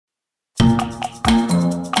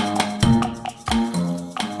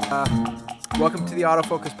Welcome to the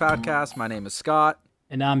Autofocus Podcast. My name is Scott.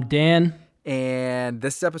 And I'm Dan. And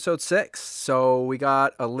this is episode 6. So we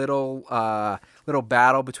got a little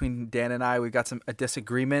battle between Dan and I. We got a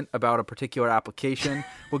disagreement about a particular application.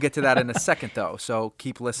 We'll get to that in a second, though. So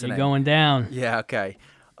keep listening. You're going down. Yeah, okay.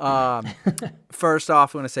 First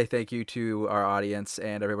off, I want to say thank you to our audience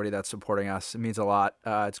and everybody that's supporting us. It means a lot.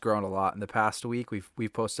 It's grown a lot in the past week.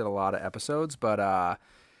 We've posted a lot of episodes, but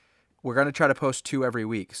we're going to try to post 2 every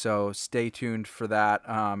week. So stay tuned for that.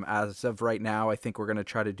 As of right now, I think we're going to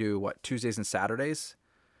try to do Tuesdays and Saturdays.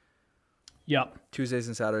 Yep. Tuesdays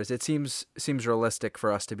and Saturdays. It seems realistic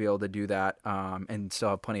for us to be able to do that, and still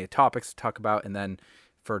have plenty of topics to talk about, and then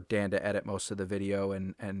for Dan to edit most of the video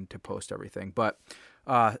and to post everything. But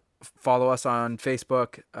follow us on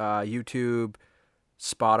Facebook, YouTube,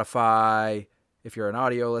 Spotify. If you're an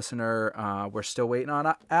audio listener, we're still waiting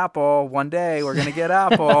on Apple. One day we're gonna get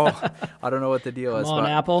Apple. I don't know what the deal is. Come on, but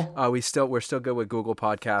Apple. We're still good with Google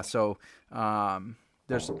Podcasts. So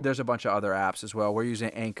there's a bunch of other apps as well. We're using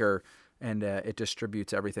Anchor, and it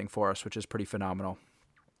distributes everything for us, which is pretty phenomenal.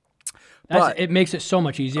 It makes it so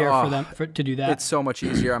much easier for them to do that. It's so much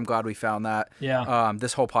easier. I'm glad we found that. Yeah.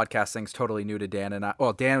 This whole podcast thing's totally new to Dan and I.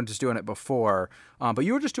 Well, Dan was just doing it before, but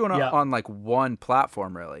you were just doing it on like one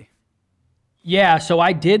platform, really. Yeah. So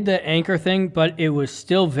I did the Anchor thing, but it was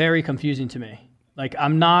still very confusing to me. Like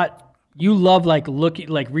you love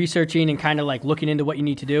researching and kind of like looking into what you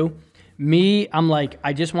need to do. Me, I'm like,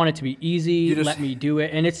 I just want it to be easy. Let me do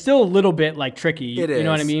it, and it's still a little bit like tricky. It is. You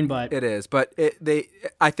know what I mean? But it is. But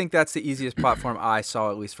I think that's the easiest platform I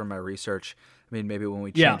saw, at least from my research. I mean, maybe when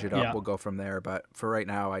we change it up, we'll go from there. But for right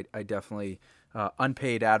now, I definitely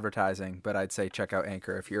unpaid advertising. But I'd say check out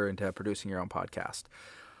Anchor if you're into producing your own podcast.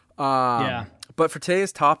 But for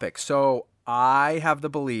today's topic, so I have the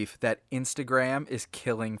belief that Instagram is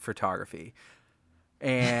killing photography.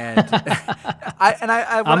 And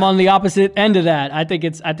I'm on the opposite end of that. I think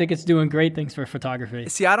it's doing great things for photography.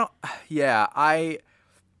 See, I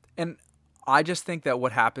just think that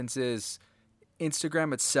what happens is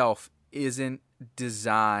Instagram itself isn't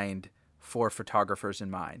designed for photographers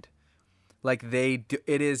in mind. Like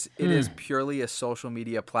it is purely a social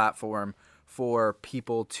media platform for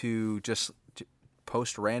people to just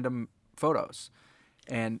post random photos.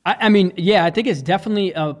 And I mean, yeah, I think it's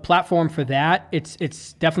definitely a platform for that. It's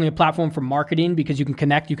definitely a platform for marketing because you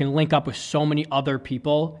can link up with so many other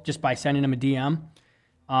people just by sending them a DM.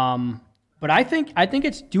 But I think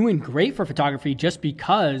it's doing great for photography just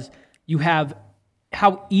because you have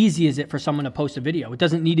how easy is it for someone to post a video? It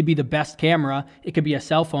doesn't need to be the best camera. It could be a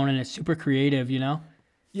cell phone and it's super creative, you know?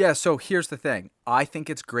 Yeah, so here's the thing. I think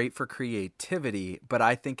it's great for creativity, but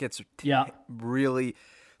I think it's really...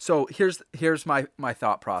 So here's my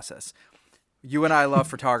thought process. You and I love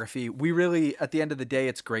photography. We really, at the end of the day,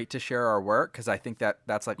 it's great to share our work because I think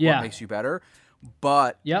that's like what makes you better.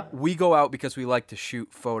 But we go out because we like to shoot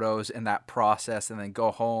photos and that process, and then go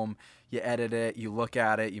home, you edit it, you look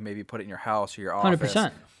at it, you maybe put it in your house or your office.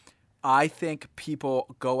 100%. I think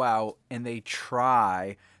people go out and they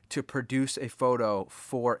try to produce a photo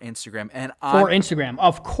for Instagram. Instagram,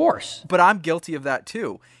 of course. But I'm guilty of that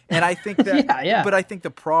too. And I think that yeah. But I think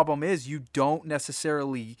the problem is you don't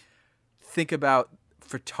necessarily think about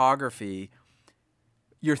photography.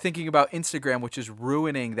 You're thinking about Instagram, which is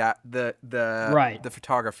ruining the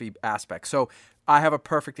photography aspect. So I have a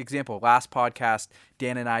perfect example. Last podcast,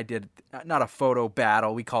 Dan and I did not a photo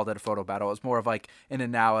battle. We called it a photo battle. It was more of like an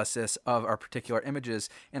analysis of our particular images.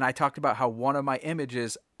 And I talked about how one of my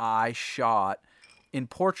images I shot in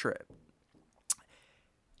portrait.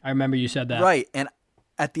 I remember you said that. Right. And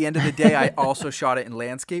at the end of the day, I also shot it in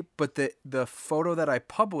landscape. But the photo that I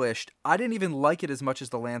published, I didn't even like it as much as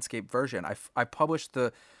the landscape version. I published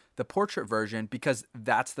the portrait version because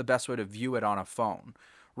that's the best way to view it on a phone.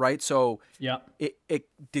 Right. So it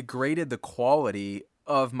degraded the quality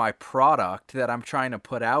of my product that I'm trying to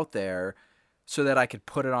put out there so that I could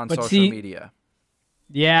put it on social media.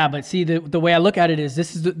 Yeah. But see, the way I look at it is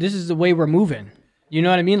this is the way we're moving. You know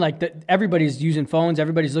what I mean? Like everybody's using phones.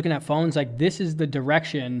 Everybody's looking at phones. Like this is the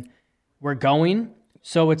direction we're going.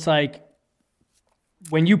 So it's like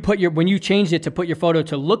when you changed it to put your photo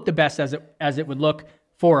to look the best as it would look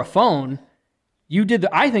for a phone,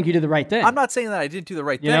 I think you did the right thing. I'm not saying that I didn't do the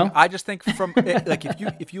right thing. Know? I just think from like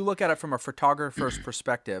if you look at it from a photographer's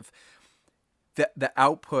perspective, the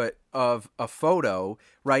output of a photo,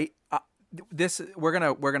 right? I'm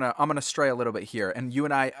gonna stray a little bit here, and you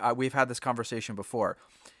and I we've had this conversation before.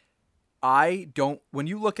 When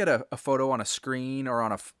you look at a photo on a screen or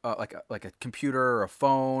on like a computer or a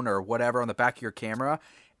phone or whatever on the back of your camera,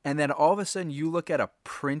 and then all of a sudden you look at a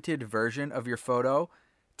printed version of your photo,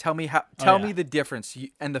 Tell me me the difference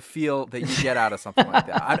and the feel that you get out of something like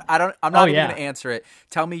that. I'm not even going to answer it.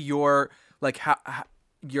 Tell me your how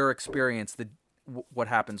your experience, what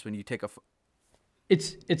happens when you take a.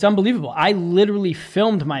 It's unbelievable. I literally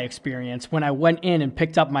filmed my experience when I went in and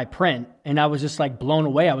picked up my print, and I was just like blown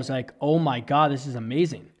away. I was like, oh my God, this is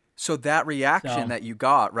amazing. So that reaction that you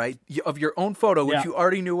got, right, of your own photo, which you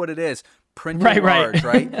already knew what it is, printed large,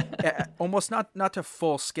 right? Almost not to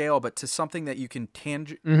full scale, but to something that you can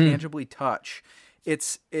tangibly touch.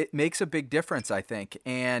 It makes a big difference, I think.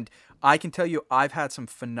 And I can tell you, I've had some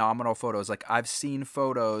phenomenal photos. Like I've seen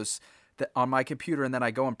photos that on my computer, and then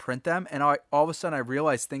I go and print them, and all of a sudden I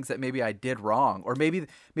realize things that maybe I did wrong, or maybe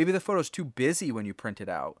the photo's too busy when you print it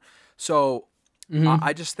out. So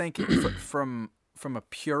I just think from a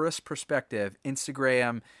purist perspective,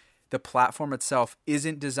 Instagram, the platform itself,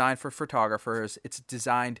 isn't designed for photographers. It's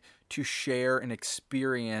designed to share an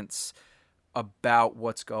experience about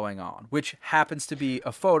what's going on, which happens to be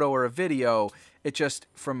a photo or a video. It just,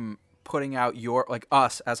 from putting out your, like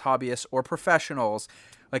us as hobbyists or professionals,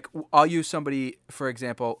 like I'll use somebody, for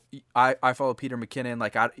example, I follow Peter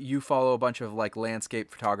McKinnon. You follow a bunch of like landscape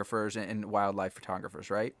photographers and wildlife photographers,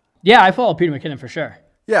 right? Yeah, I follow Peter McKinnon for sure.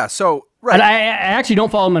 Yeah, so right. But I actually don't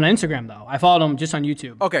follow him on Instagram though. I followed him just on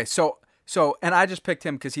YouTube. Okay, so and I just picked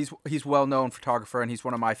him because he's well-known photographer and he's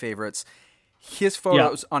one of my favorites. His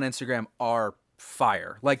photos on Instagram are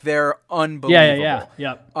fire. Like they're unbelievable.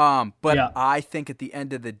 But I think at the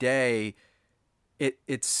end of the day,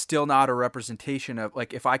 it's still not a representation of,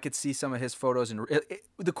 like, if I could see some of his photos, and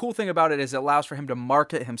the cool thing about it is it allows for him to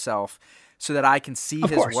market himself so that I can see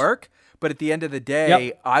his work. But at the end of the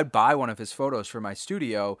day, I'd buy one of his photos for my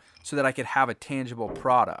studio so that I could have a tangible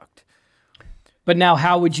product. But now,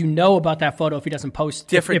 how would you know about that photo if he doesn't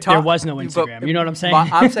post? If there was no Instagram, you know what I'm saying?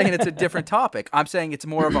 I'm saying it's a different topic. I'm saying it's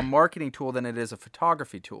more of a marketing tool than it is a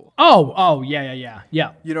photography tool. Yeah.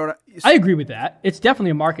 You know what I agree with that. It's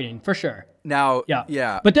definitely a marketing for sure. Now,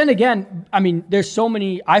 But then again, I mean,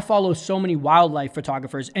 I follow so many wildlife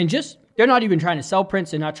photographers, and they're not even trying to sell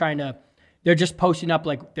prints. They're just posting up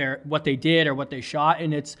like what they did or what they shot,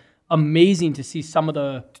 and it's amazing to see some of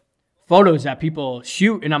the photos that people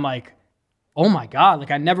shoot, and I'm like, oh my God,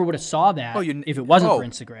 like I never would have saw that if it wasn't for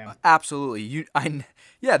Instagram. Absolutely.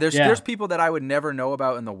 There's people that I would never know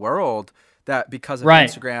about in the world that because of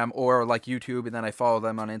Instagram or like YouTube, and then I follow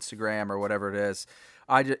them on Instagram or whatever it is.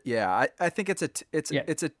 I think it's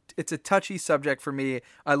a touchy subject for me.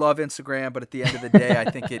 I love Instagram, but at the end of the day, I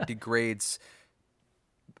think it degrades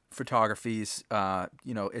photography's at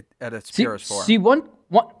its purest form. See,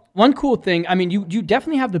 one cool thing. I mean, you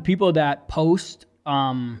definitely have the people that post.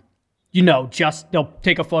 Just they'll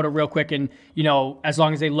take a photo real quick, and as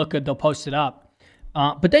long as they look good, they'll post it up.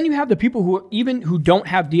 But then you have the people who don't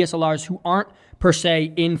have DSLRs, who aren't per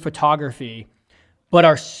se in photography, but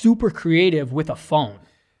are super creative with a phone.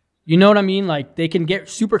 You know what I mean? Like they can get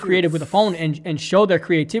super creative with a phone and show their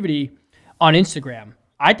creativity on Instagram.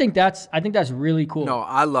 I think that's really cool. No,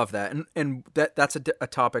 I love that, and that's a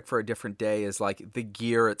topic for a different day. Is like the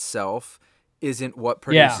gear itself isn't what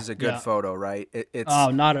produces a good photo, right? It's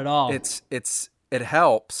not at all. It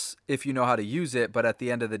helps if you know how to use it, but at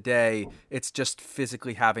the end of the day, it's just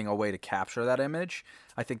physically having a way to capture that image.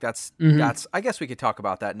 I think that's. I guess we could talk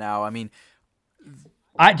about that now. I mean,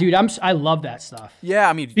 I love that stuff. Yeah,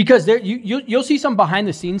 I mean, because you'll see some behind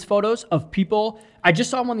the scenes photos of people. I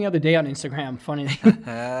just saw one the other day on Instagram. Funny,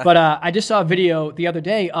 but I just saw a video the other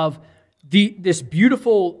day of this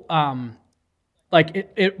beautiful.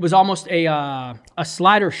 It was almost a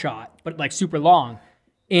slider shot, but like super long.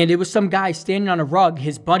 And it was some guy standing on a rug,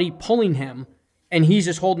 his buddy pulling him, and he's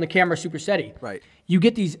just holding the camera super steady. Right. You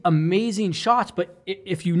get these amazing shots, but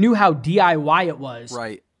if you knew how DIY it was,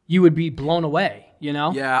 you would be blown away,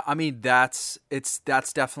 Yeah, I mean, that's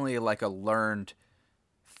definitely like a learned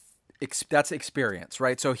that's experience,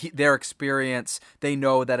 right? So their experience, they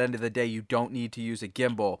know that at the end of the day, you don't need to use a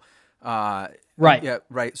gimbal. Right. Yeah.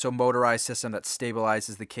 Right. So motorized system that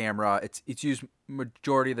stabilizes the camera. It's used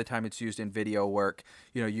majority of the time. It's used in video work.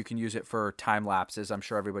 You can use it for time lapses. I'm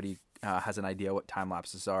sure everybody has an idea what time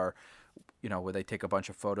lapses are. Where they take a bunch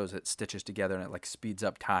of photos, it stitches together, and it like speeds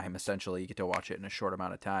up time. Essentially, you get to watch it in a short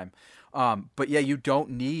amount of time. But yeah, you don't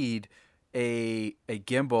need a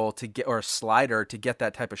gimbal to get, or a slider to get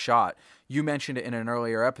that type of shot. You mentioned it in an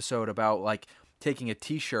earlier episode about like taking a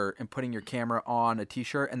t-shirt and putting your camera on a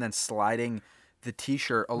t-shirt and then sliding the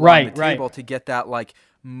t-shirt along the table to get that like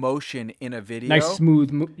motion in a video. Nice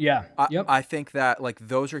smooth, I think that like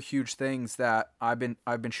those are huge things that I've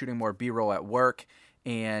been shooting more B-roll at work,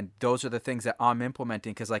 And those are the things that I'm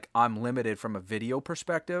implementing because like I'm limited from a video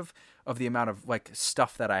perspective of the amount of like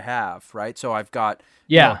stuff that I have, right? So I've got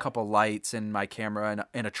a couple lights and my camera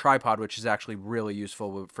and a tripod, which is actually really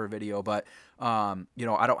useful for video. But I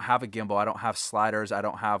don't have a gimbal, I don't have sliders, I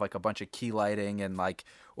don't have like a bunch of key lighting and like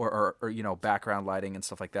or background lighting and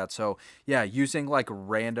stuff like that. So yeah, using like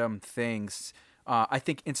random things. I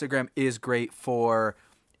think Instagram is great for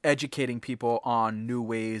educating people on new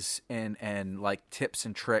ways and like tips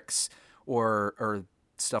and tricks or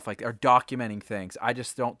stuff like that, or documenting things. I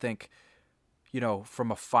just don't think,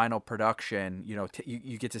 from a final production,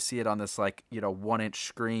 you get to see it on this like, 1-inch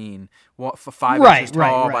screen, 5 inches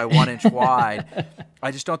tall by 1 inch wide. I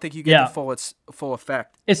just don't think you get the full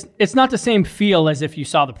effect. It's not the same feel as if you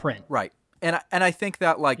saw the print. Right. And I think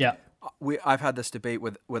that like I've had this debate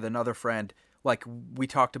with another friend. Like we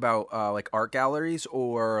talked about like art galleries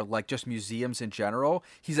or like just museums in general.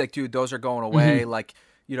 He's like, dude, those are going away. Mm-hmm. Like,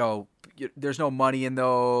 there's no money in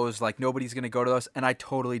those. Like nobody's going to go to those. And I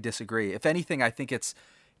totally disagree. If anything, I think it's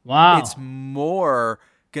going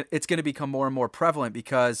to become more and more prevalent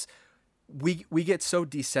because we get so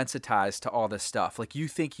desensitized to all this stuff. Like you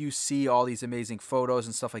think you see all these amazing photos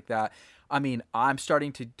and stuff like that. I mean, I'm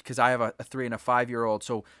starting to, because I have a 3 and a 5-year-old.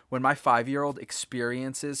 So when my 5-year-old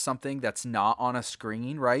experiences something that's not on a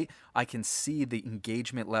screen, right, I can see the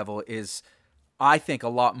engagement level is, I think, a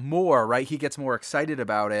lot more, right? He gets more excited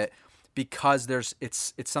about it because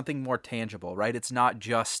it's something more tangible, right? It's not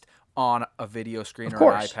just on a video screen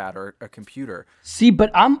or an iPad or a computer. See, but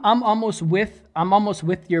I'm almost with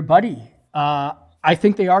your buddy. I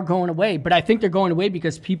think they are going away, but I think they're going away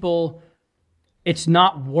because people, it's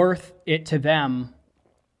not worth it to them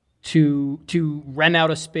to rent out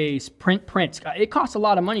a space, print prints. It costs a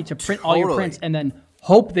lot of money to print all your prints and then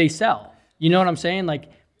hope they sell. You know what I'm saying? Like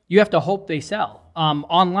you have to hope they sell.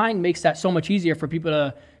 Online makes that so much easier for people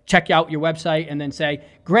to check out your website and then say,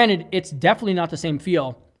 granted, it's definitely not the same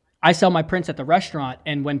feel. I sell my prints at the restaurant,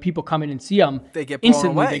 and when people come in and see them, they get blown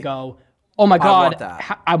instantly away. They go, "Oh my God,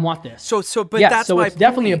 I want this." So, that's so my it's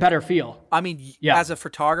definitely a better feel. I mean, as a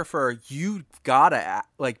photographer, you gotta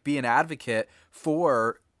like be an advocate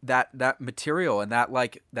for that material and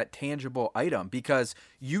that tangible item because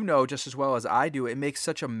just as well as I do, it makes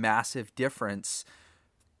such a massive difference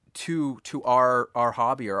to our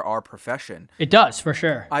hobby or our profession. It does for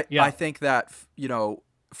sure. I think that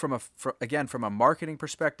from a marketing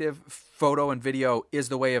perspective, photo and video is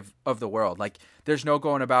the way of the world. Like there's no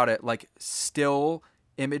going about it. Like still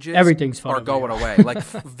images are going away. Like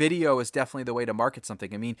video is definitely the way to market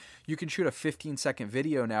something. I mean, you can shoot a 15-second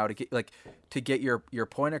video now to get your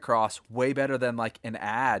point across way better than like an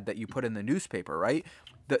ad that you put in the newspaper, right?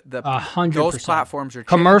 100%. Those platforms are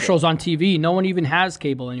commercials on TV. No one even has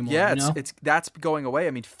cable anymore. Yeah, that's going away.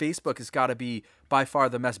 I mean, Facebook has got to be by far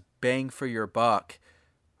the best bang for your buck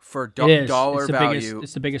for dollar value.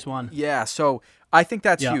 It's the biggest one. Yeah, so I think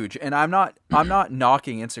that's huge, and I'm not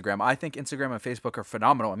knocking Instagram. I think Instagram and Facebook are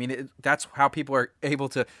phenomenal. I mean, that's how people are able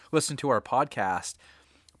to listen to our podcast.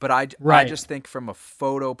 But I just think from a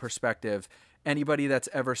photo perspective, anybody that's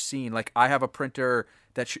ever seen, like I have a printer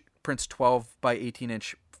that prints 12 by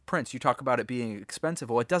 18-inch prints. You talk about it being expensive.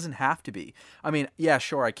 Well, it doesn't have to be. I mean, yeah,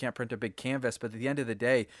 sure, I can't print a big canvas, but at the end of the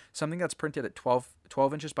day, something that's printed at 12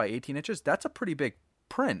 inches by 18 inches, that's a pretty big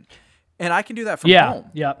print. And I can do that from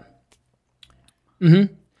home. Yeah.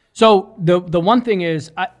 Mm-hmm. So the one thing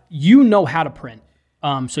is, you know how to print.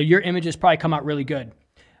 So your images probably come out really good.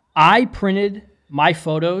 I printed my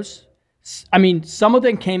photos. I mean, some of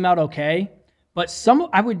them came out okay, but some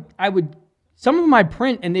of them I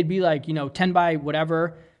print and they'd be like, 10 by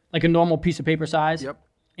whatever, like a normal piece of paper size. Yep.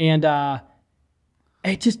 And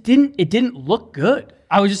it just didn't look good.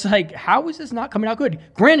 I was just like, how is this not coming out good?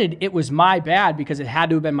 Granted, it was my bad because it had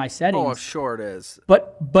to have been my settings. Oh, sure it is.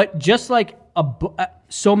 But just like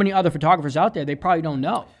so many other photographers out there, they probably don't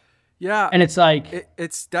know. Yeah. And it's like,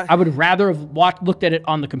 I would rather have looked at it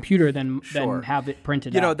on the computer than have it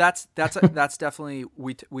printed out. That's definitely,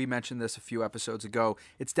 we mentioned this a few episodes ago.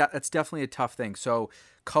 That's definitely a tough thing. So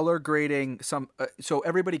color grading, so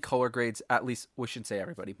everybody color grades, at least, we shouldn't say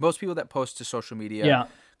everybody. Most people that post to social media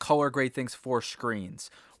color grade things for screens.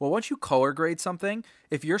 Well, once you color grade something,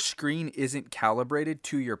 if your screen isn't calibrated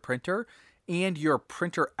to your printer and your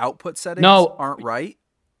printer output settings aren't right,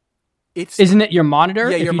 isn't it your monitor?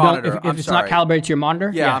 Yeah, your monitor. If it's not calibrated to your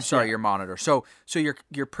monitor? Yeah, I'm sorry, your monitor. So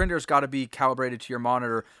your printer's got to be calibrated to your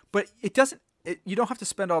monitor, but it doesn't. You don't have to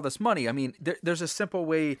spend all this money. I mean, there's a simple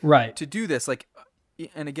way to do this. Like,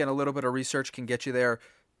 and again, a little bit of research can get you there.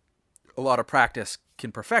 A lot of practice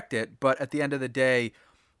can perfect it. But at the end of the day,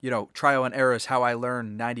 trial and error is how I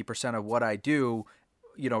learn 90% of what I do.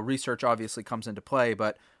 research obviously comes into play,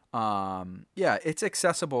 but it's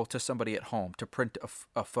accessible to somebody at home to print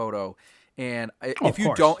a photo. And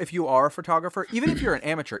if you are a photographer, even if you're an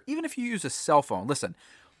amateur, even if you use a cell phone, listen,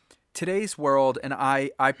 today's world, and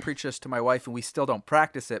I preach this to my wife, and we still don't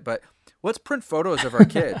practice it, but let's print photos of our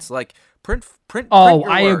kids. Like print Oh, your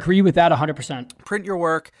I work. agree with that 100%. Print your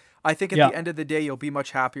work. I think at the end of the day, you'll be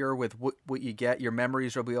much happier with what you get. Your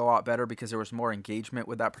memories will be a lot better because there was more engagement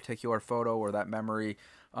with that particular photo or that memory.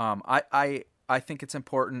 I think it's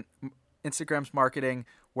important. Instagram's marketing.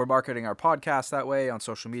 We're marketing our podcast that way on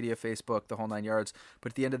social media, Facebook, the whole 9 yards.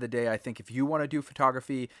 But at the end of the day, I think if you want to do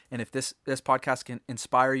photography, and if this podcast can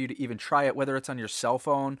inspire you to even try it, whether it's on your cell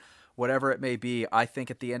phone, whatever it may be, I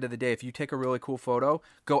think at the end of the day, if you take a really cool photo,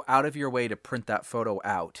 go out of your way to print that photo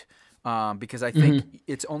out. Because I think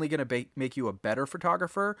it's only going to make you a better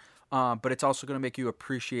photographer, but it's also going to make you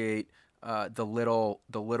appreciate the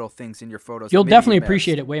little things in your photos. You'll definitely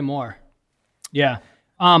appreciate it way more. Yeah.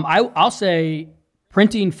 I'll say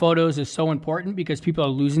printing photos is so important because people are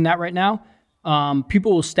losing that right now.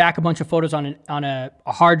 People will stack a bunch of photos on a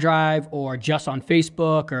hard drive or just on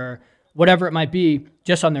Facebook or whatever it might be,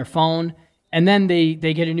 just on their phone. And then they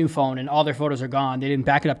get a new phone and all their photos are gone. They didn't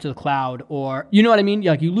back it up to the cloud, or you know what I mean?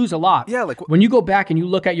 Like you lose a lot. Yeah. Like when you go back and you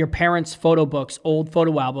look at your parents' photo books, old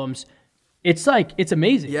photo albums, it's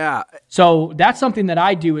amazing. Yeah. So that's something that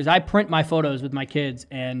I do is I print my photos with my kids.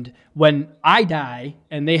 And when I die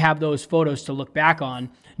and they have those photos to look back on,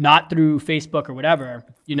 not through Facebook or whatever,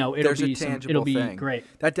 it'll be great.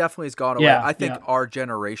 That definitely has gone away. Yeah, I think our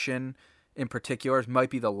generation in particular might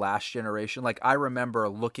be the last generation. Like I remember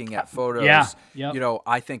looking at photos,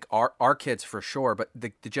 I think our kids for sure, but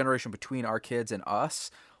the generation between our kids and us,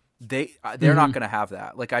 they're not going to have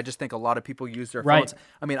that. Like I just think a lot of people use their phones.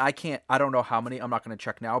 I mean, I don't know how many, I'm not going to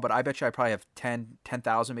check now, but I bet you I probably have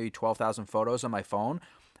 10,000, maybe 12,000 photos on my phone.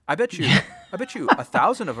 I bet you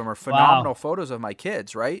 1,000 of them are phenomenal photos of my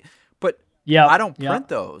kids. Right. But I don't print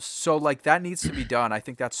those. So like that needs to be done. I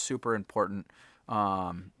think that's super important.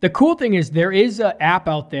 The cool thing is there is an app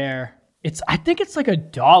out there. I think it's like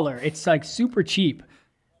 $1. It's like super cheap,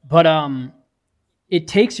 but it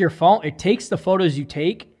takes your phone. It takes the photos you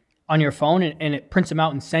take on your phone and it prints them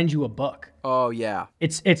out and sends you a book. Oh yeah,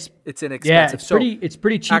 it's inexpensive. Yeah, it's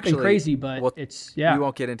pretty cheap and crazy, but we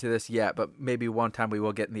won't get into this yet, but maybe one time we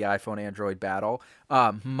will get in the iPhone Android battle.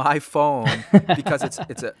 My phone, because it's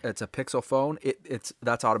a Pixel phone,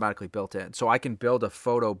 that's automatically built in, so I can build a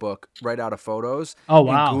photo book right out of Photos. Oh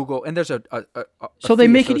wow! In Google, and there's so they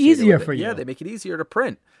make it easier for you. Yeah, they make it easier to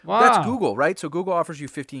print. Wow. That's Google, right? So Google offers you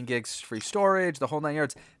 15 gigs free storage, the whole 9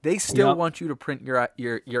 yards. They still want you to print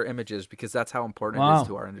your images because that's how important it is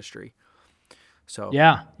to our industry. So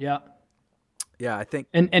yeah, I think,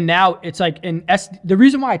 and now it's like the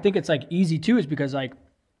reason why I think it's like easy too is because like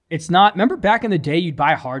it's not. Remember back in the day, you'd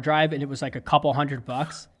buy a hard drive and it was like a couple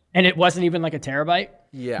 $100, and it wasn't even like a terabyte.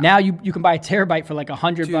 Yeah. Now you can buy a terabyte for like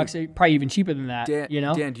 $100, probably even cheaper than that.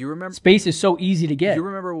 Dan, do you remember? Space is so easy to get. Do you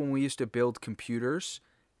remember when we used to build computers?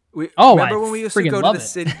 Remember when we used to go to the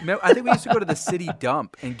city? I think we used to go to the city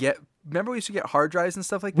dump and get. Remember we used to get hard drives and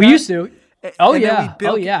stuff like that. We used to. I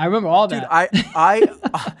remember all that. Dude, I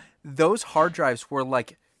those hard drives were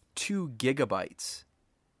like 2 gigabytes.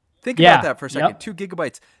 Think about that for a second. 2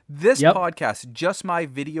 gigabytes. This podcast, just my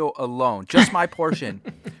video alone, just my portion,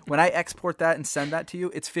 when I export that and send that to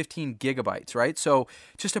you, it's 15 gigabytes, right? So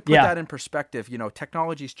just to put that in perspective,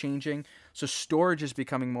 technology is changing. So storage is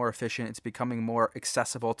becoming more efficient. It's becoming more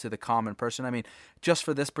accessible to the common person. I mean, just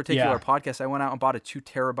for this particular podcast, I went out and bought a 2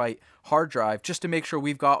 terabyte hard drive just to make sure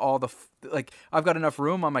we've got all the, I've got enough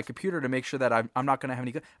room on my computer to make sure that I'm not going to have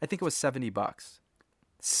any, I think it was $70.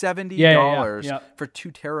 $70 for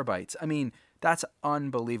 2 terabytes. I mean, that's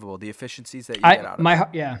unbelievable. The efficiencies that you get out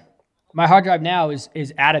of it. My hard drive now is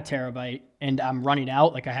at a terabyte, and I'm running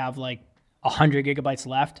out. Like I have like 100 gigabytes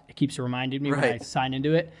left. It keeps reminding me when I sign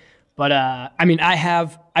into it. But I mean,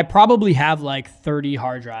 I probably have like 30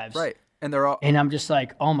 hard drives. Right, and they're all. And I'm just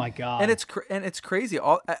like, oh my god. And it's crazy.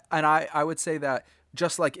 I would say that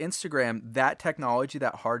just like Instagram, that technology,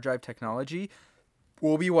 that hard drive technology,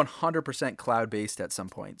 will be 100% cloud-based at some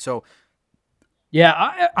point. So,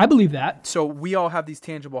 yeah, I believe that. So we all have these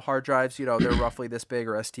tangible hard drives. They're roughly this big,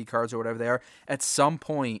 or SD cards or whatever they are. At some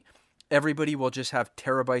point, everybody will just have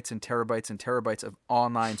terabytes and terabytes and terabytes of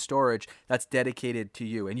online storage that's dedicated to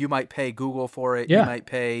you. And you might pay Google for it. Yeah. You might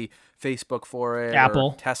pay Facebook for it.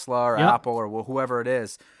 Apple. Or Tesla or Apple or whoever it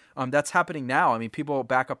is. That's happening now. I mean, people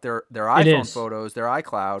back up their iPhone photos, their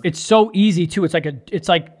iCloud. It's so easy too. It's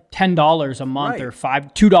like $10 a month or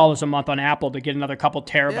 $2 a month on Apple to get another couple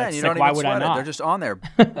terabytes. Yeah, you like, why would I not? They're just on there.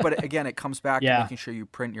 But again, it comes back to making sure you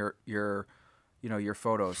print your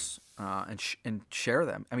photos and share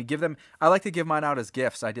them. I mean, give them. I like to give mine out as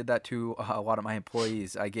gifts. I did that to a lot of my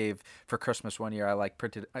employees. I gave for Christmas one year. I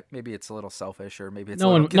printed. Maybe it's a little selfish, or maybe it's no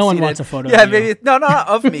one wants a photo. Yeah, of maybe not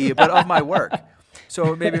of me, but of my work.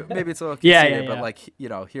 So maybe it's a little conceited, but like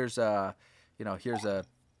here's a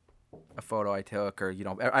photo I took, or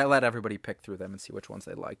I let everybody pick through them and see which ones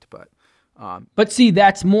they liked. But see,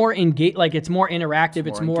 that's more engage. Like it's more interactive.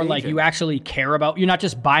 It's more like you actually care about. You're not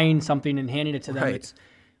just buying something and handing it to them. Right.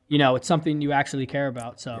 It's something you actually care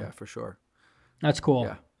about. So yeah, for sure. That's cool.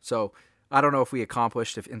 Yeah. So I don't know if we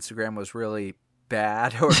accomplished if Instagram was really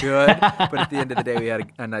bad or good, but at the end of the day, we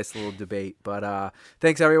had a nice little debate. But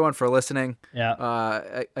thanks everyone for listening.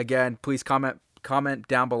 Yeah. Again, please comment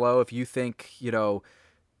down below if you think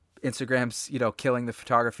Instagram's killing the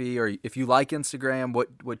photography, or if you like Instagram,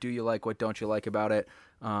 what do you like, what don't you like about it,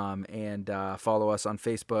 and follow us on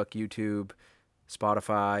Facebook, YouTube,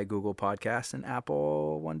 Spotify, Google Podcasts, and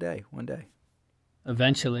Apple one day.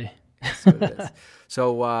 Eventually. That's what it is.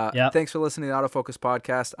 So thanks for listening to the Autofocus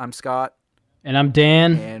Podcast. I'm Scott. And I'm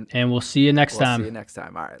Dan, and we'll see you next time. See you next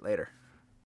time. All right, later.